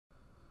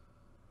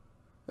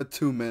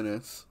2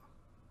 minutes.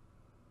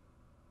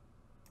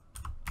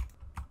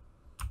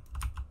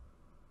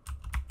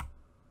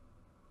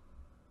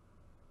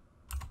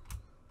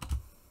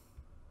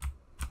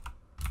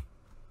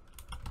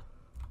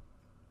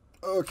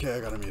 Okay, I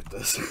gotta mute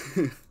this.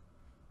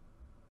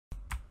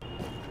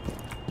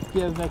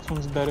 Yeah, the next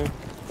one's better.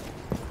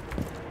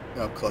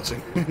 Yeah, I'm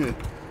clutching.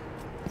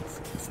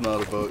 It's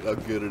not about how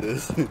good it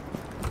is.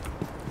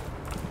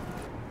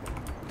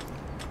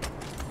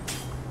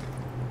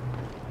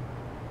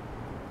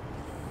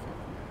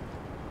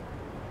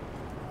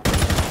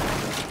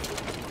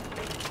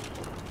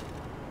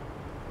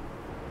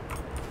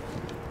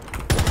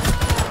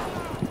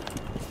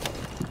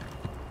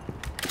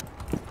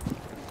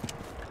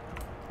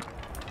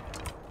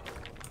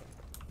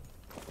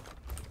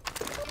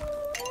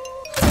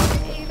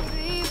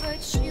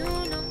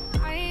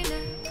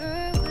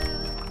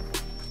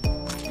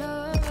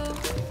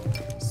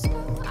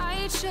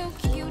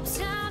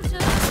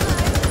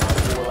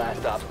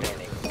 Stop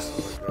standing.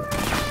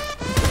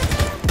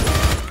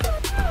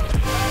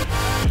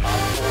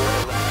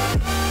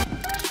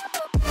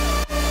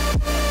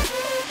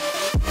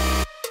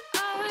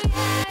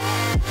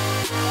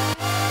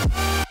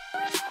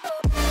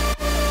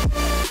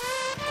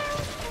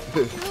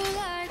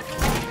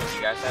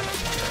 You guys have it?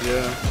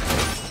 Yeah.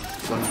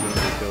 Someone's gonna be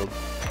killed.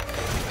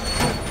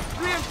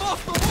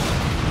 Reinforce the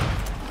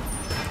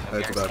I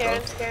had to back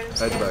off. I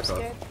had to back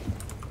off.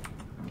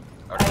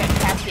 I have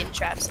Caspian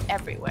traps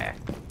everywhere.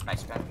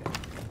 Nice gun.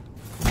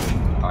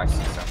 Oh, I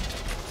see some.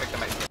 Pick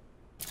them up.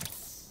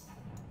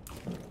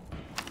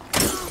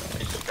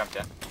 He just jumped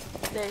in.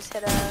 They just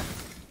hit a...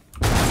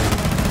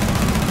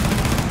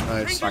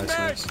 Nice, nice,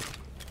 nice.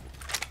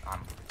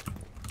 And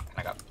I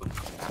got blue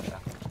after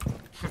that.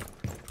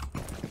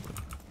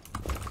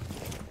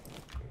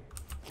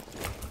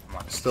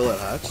 Still at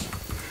hatch.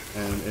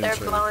 And in They're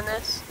train. blowing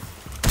this. Is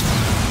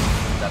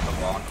that the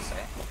wall on the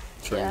say?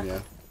 Train,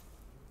 yeah.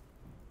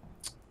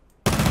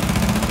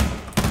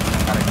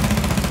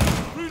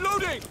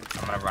 Reloading!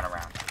 I'm gonna run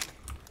around.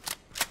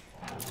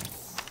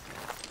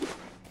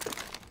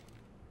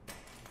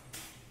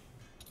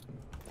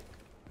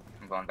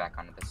 I'm going back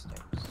onto the stairs.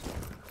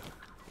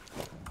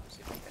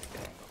 See if I can get a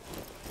good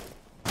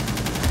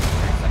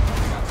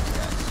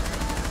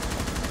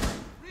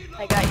angle.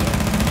 I got you.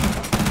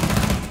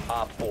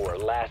 Op 4,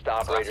 last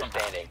operator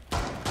standing.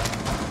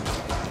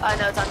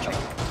 No, it's on train.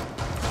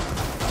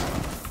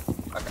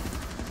 Okay.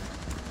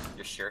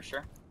 You're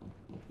sure?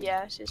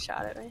 Yeah, she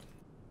shot at me.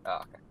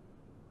 Oh, okay.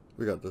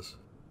 We got this.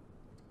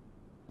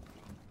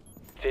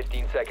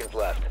 15 seconds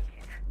left.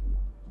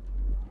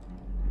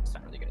 It's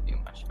not really gonna do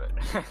much, but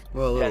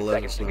Well, a little 10 less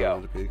seconds to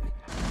go. to peek.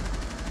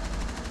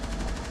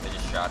 they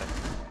just shot it.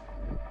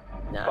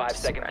 No, 5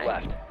 just seconds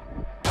spraying.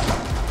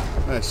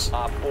 left. Nice.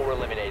 Op 4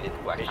 eliminated.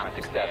 Well, I Mission kinda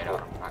just successful.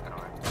 I'm not gonna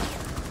lie.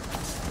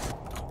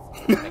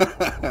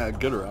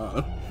 Good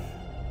round.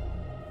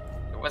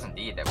 It was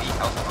indeed that we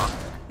held them off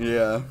there.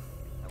 Yeah.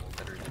 I will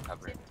literally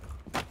cover it.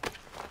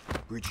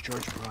 Breach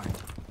charge prime.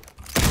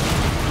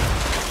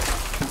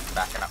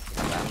 Backing up to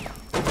the back.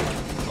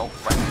 Oh,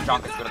 right.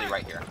 Chonk is literally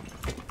right here.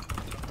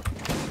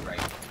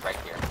 Right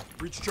here.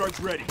 Breach charge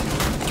ready.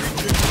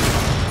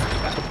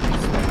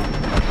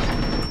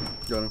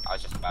 Got him. I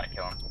was just about to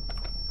kill him.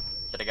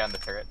 Should have gotten the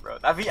turret, bro.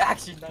 That'd be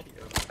actually nutty.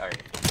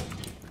 Alright.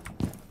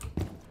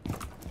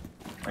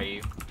 Are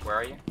you? Where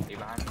are you? Are you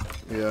behind me?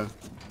 Yeah.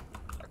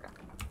 Okay.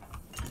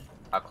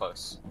 How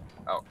close?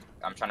 Oh,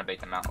 I'm trying to bait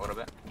them out a little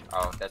bit.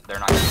 Oh, they're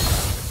not getting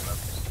smoke.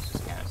 It's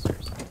just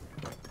canisters.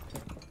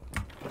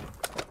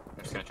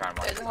 I'm just gonna try and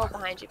watch. There's a hole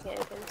behind you,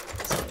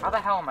 Panikin. How the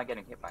hell am I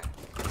getting hit by it?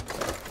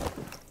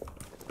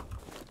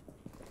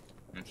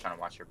 I'm just trying to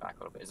watch your back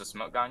a little bit. Is the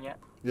smoke gone yet?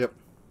 Yep.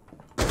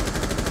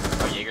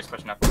 Oh, Jaeger's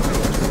pushing up.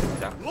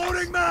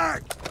 Loading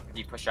mag! If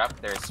you push up,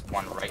 there's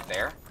one right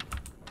there.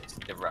 It's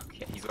the rook.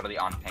 He's literally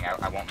on ping.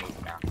 I won't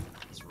move now.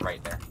 He's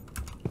right there.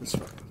 It's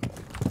fine.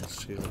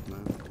 Shield,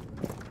 man.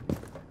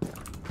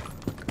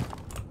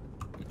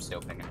 I'm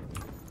still pinging.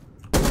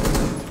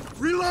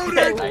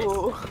 Reloading! Nice.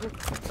 Ooh.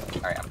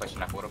 Alright, I'm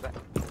pushing up a little bit.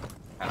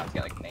 I have to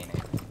get like nay.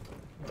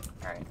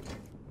 Alright.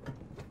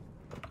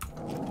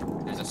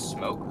 There's a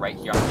smoke right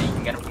here. You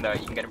can get him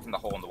from the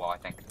hole in the wall, I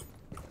think.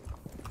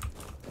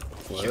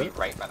 He should be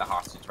right by the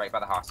hostage. Right by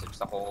the hostage.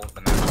 The hole.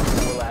 The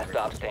Four last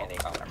stop standing.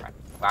 Oh, never mind.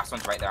 Last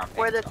one's right there on ping.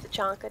 Where the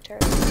Tachanka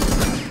turret.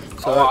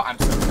 Oh, I'm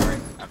so sorry.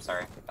 I'm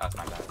sorry. That was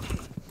my bad.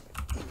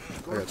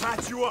 Gonna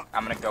patch you up.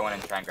 I'm gonna go in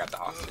and try and grab the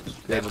hostage.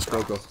 Yeah, just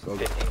go.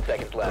 15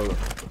 seconds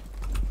left.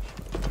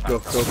 Go.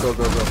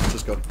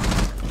 Just go.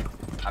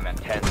 I'm in.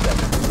 10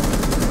 seconds.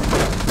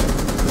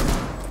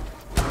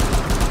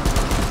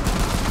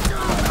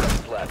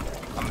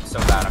 Left. I'm so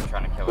bad. I'm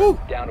trying to kill Woo.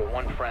 him. Down to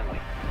one friendly.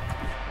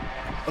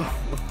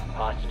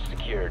 Hostage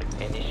secured.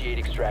 Initiate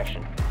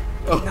extraction.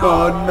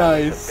 Oh,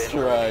 nice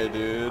try,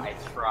 dude. I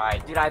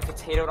tried. Dude, I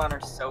potatoed on her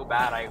so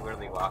bad I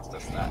literally lost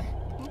us that.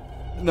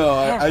 No,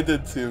 I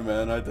did too,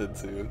 man. I did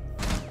too.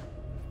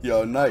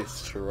 Yo,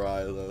 nice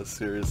try, though.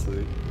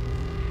 Seriously.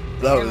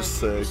 That was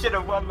sick. You should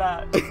have won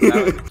that.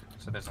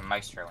 So there's a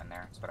maestro in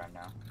there, that's what I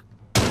know.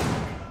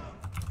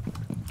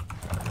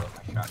 I'm gonna reload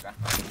my shotgun.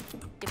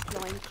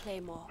 Deploying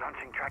Claymore.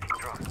 Launching tracking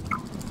drone.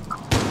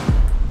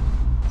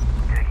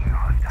 Taking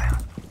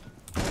hostile.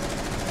 I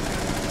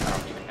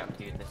don't even know,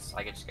 dude. This,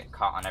 I could just get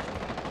caught on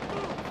everything.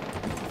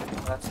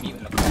 Well, that's mute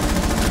in the corner.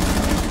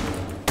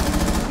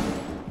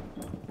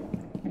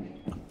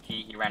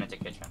 He ran into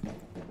kitchen.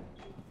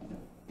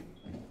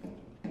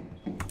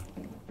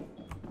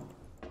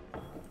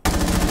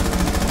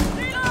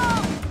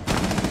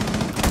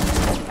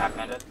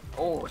 Tap-handed.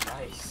 Oh,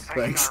 nice.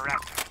 Thanks.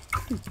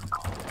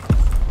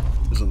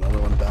 There's another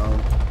one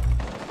down.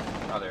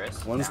 Oh, there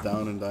is? One's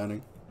down and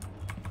dining.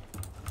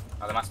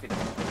 Oh, there must be the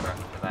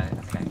because I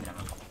think I hit him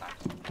a couple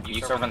times.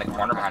 You over in the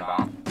corner behind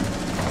bomb.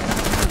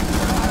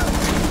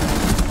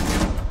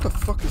 What the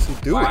fuck is he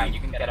doing? Wow, you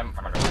can get him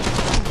from under.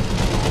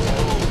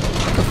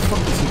 What the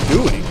fuck is he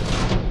doing?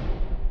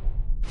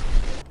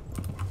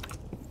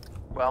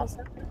 Well,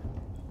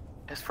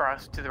 it's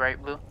frost to the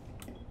right, blue.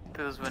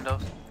 Through those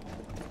windows.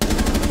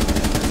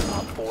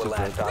 Op 4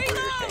 last operator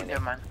standing.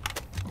 Never mind.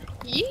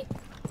 Yeet.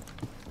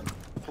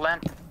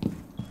 Plant.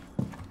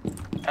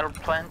 El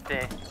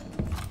plante.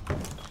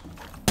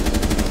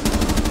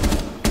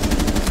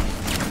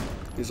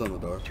 He's on the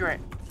door. To your right.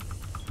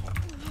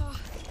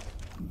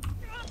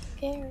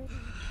 Scared.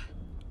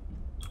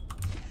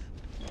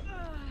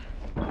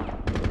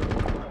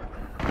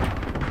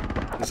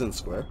 He's in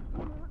square.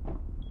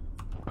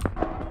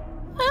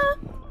 Huh?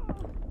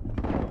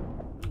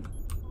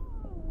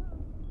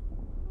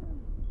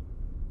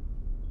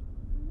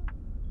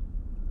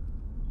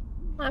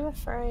 I'm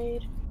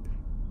afraid.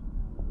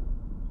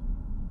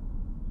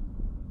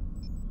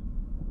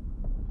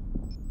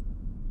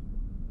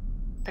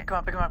 Pick him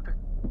up, pick him up.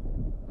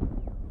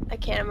 I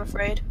can't, I'm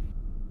afraid.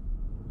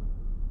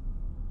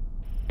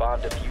 Bomb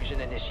diffusion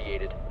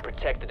initiated.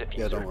 Protect the diffuser.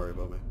 Yeah, don't worry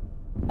about me.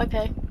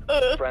 Okay.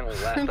 Friendly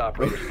last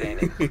operator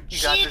standing. You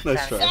got this,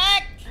 Nice Panic.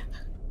 try.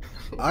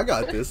 I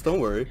got this,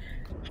 don't worry.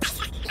 He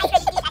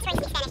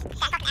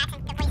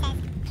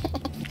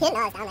didn't know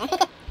I was down there.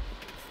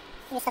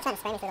 He was still trying to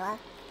spray me through the wall.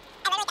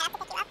 I literally got up to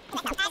pick you up. I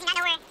did not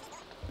know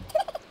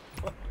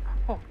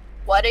where.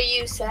 What are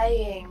you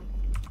saying?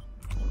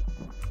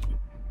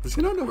 Does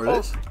he not know where it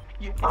is?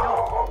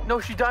 No,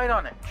 she died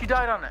on it. She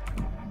died on it.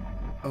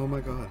 Oh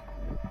my god.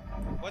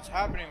 What's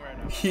happening right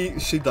now?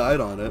 She died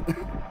on it.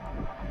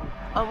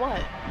 On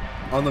what?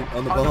 On the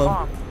On the bomb.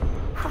 bomb.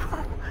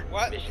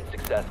 What? Mission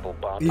successful.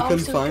 Bomb. He couldn't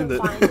so find you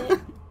it. can find it?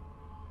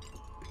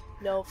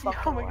 No fucking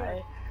Oh my way.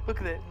 god.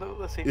 Look at it. Look,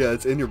 let's see. Yeah,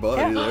 it's in your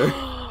body Yeah. there.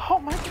 Oh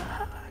my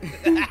god.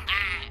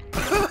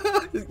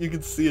 You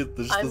can see it,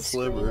 there's I'm the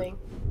sliver. screaming.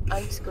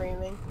 I'm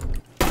screaming.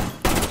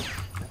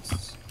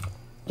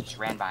 Just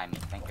ran by me,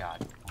 thank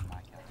god. Oh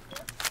my god.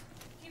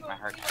 My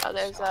heart. Oh,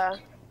 there's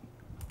stopped.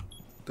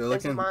 They're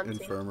like There's a in Monty.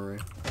 infirmary.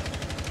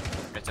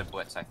 It's a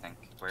blitz, I think.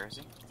 Where is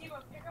he?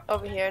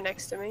 Over here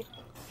next to me.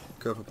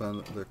 Careful,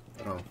 pan.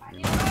 Oh.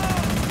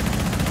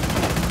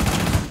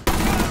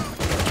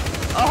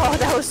 Oh,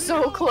 that was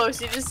so close.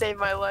 You just saved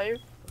my life.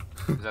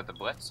 Is that the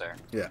blitz, or?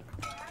 Yeah.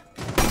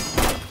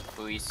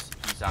 Blue, he's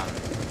yeah,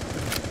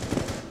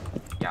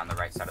 on the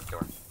right side of the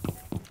door.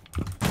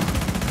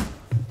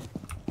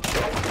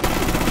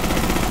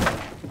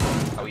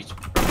 Oh, he's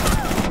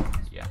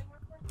yeah.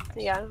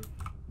 Yeah.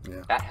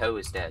 Yeah. That hoe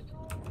is dead.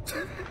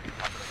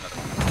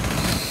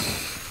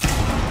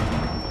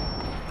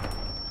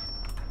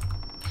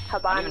 I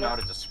don't even know how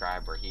to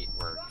describe where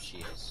she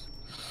is.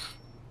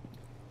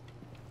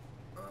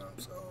 I'm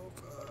so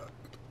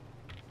fucked.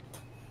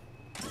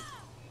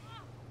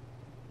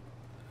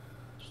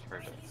 Just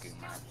heard a good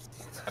man.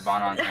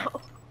 Yvonne on here.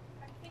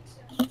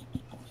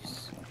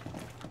 She's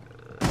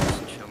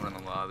chilling in the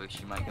lobby.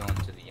 She might go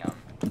into the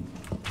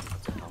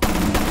what's it called?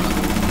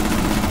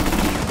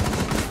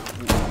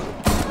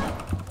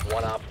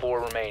 One op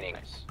 4 remaining.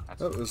 Nice.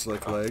 That was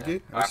like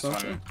laggy or Last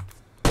something. one.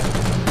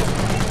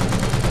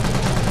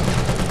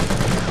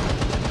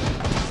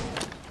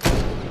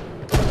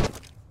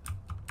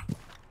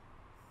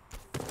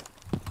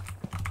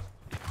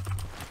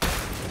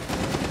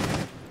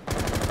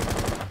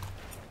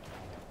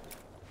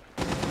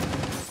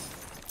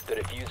 The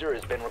diffuser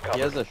has been recovered.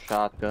 He has a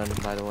shotgun,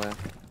 by the way.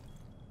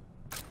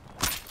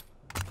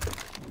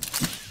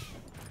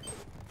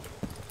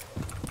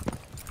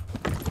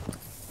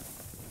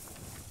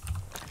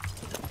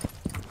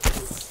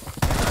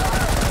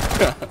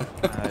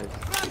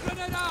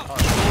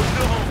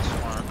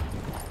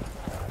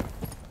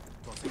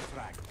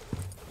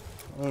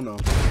 Oh no.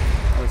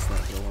 That's not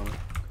gonna want it.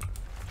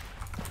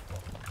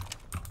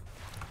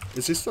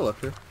 Is he still up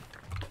here?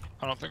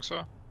 I don't think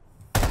so.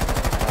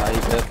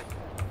 He's dead.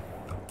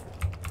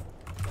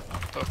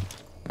 What the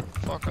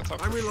fuck? I thought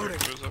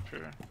Prefire was up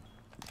here.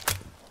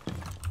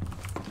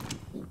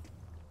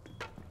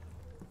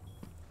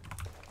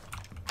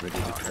 Ready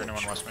to For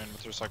anyone West Main,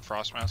 but there's like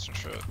frost masks and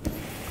shit.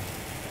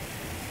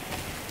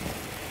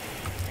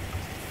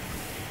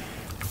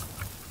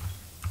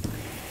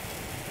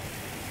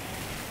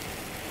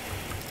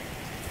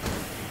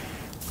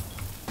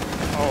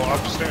 Oh,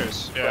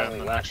 upstairs. Yeah, in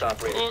the Last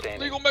operator Oh, standing.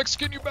 legal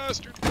Mexican, you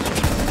bastard!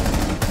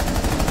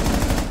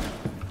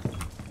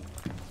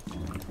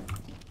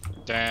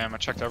 Damn, I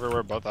checked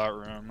everywhere but that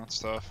room. That's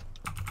tough.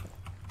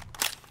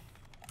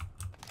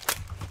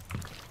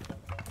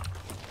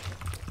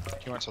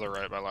 He went to the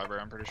right by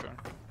library, I'm pretty sure.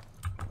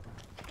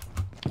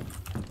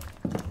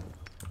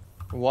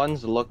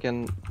 One's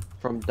looking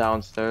from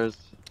downstairs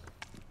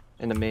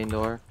in the main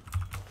door.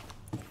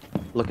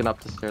 Looking up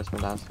the stairs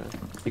from downstairs.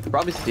 You could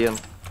probably see him.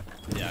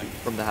 Yeah.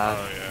 From the hatch.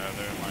 Oh yeah,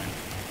 they're in line.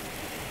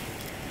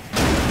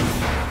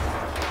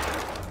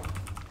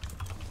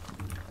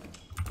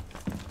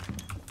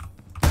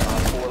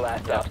 Four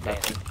last stop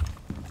standing.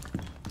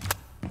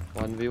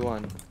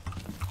 1v1.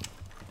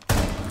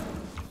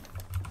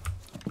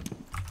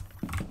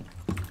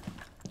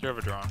 You have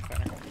a drone,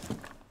 Panic.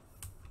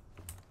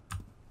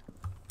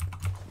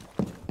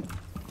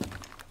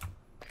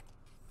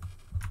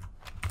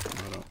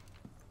 I don't.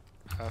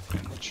 Half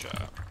in the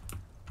chat.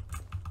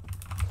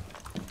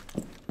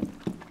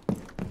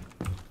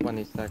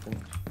 20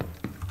 seconds.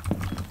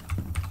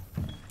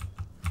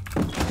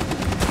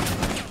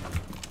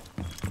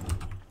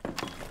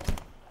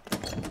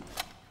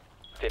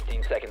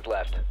 Seconds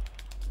left.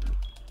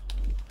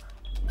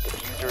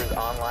 Diffuser is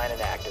online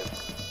and active.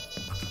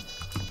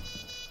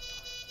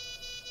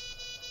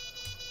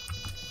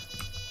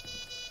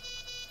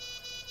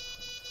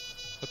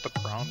 Hit the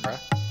brown, bruh.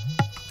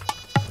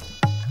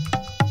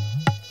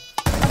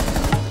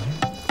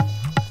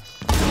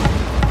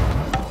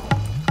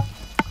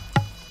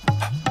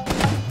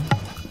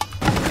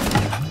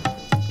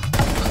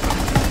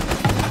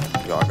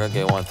 Yo, I gotta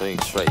get 1 thing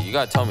straight. You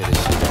gotta tell me this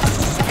shit.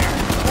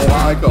 Oh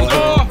my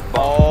god.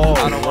 Oh,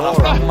 I don't wanna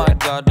fuck my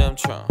goddamn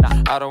trunk.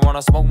 I don't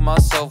wanna smoke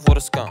myself with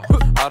a skunk.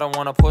 I don't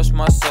wanna push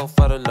myself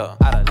out of love.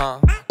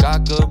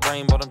 Got good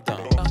brain, but I'm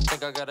dumb.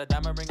 Think I got a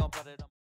diamond ring, I'll put it on.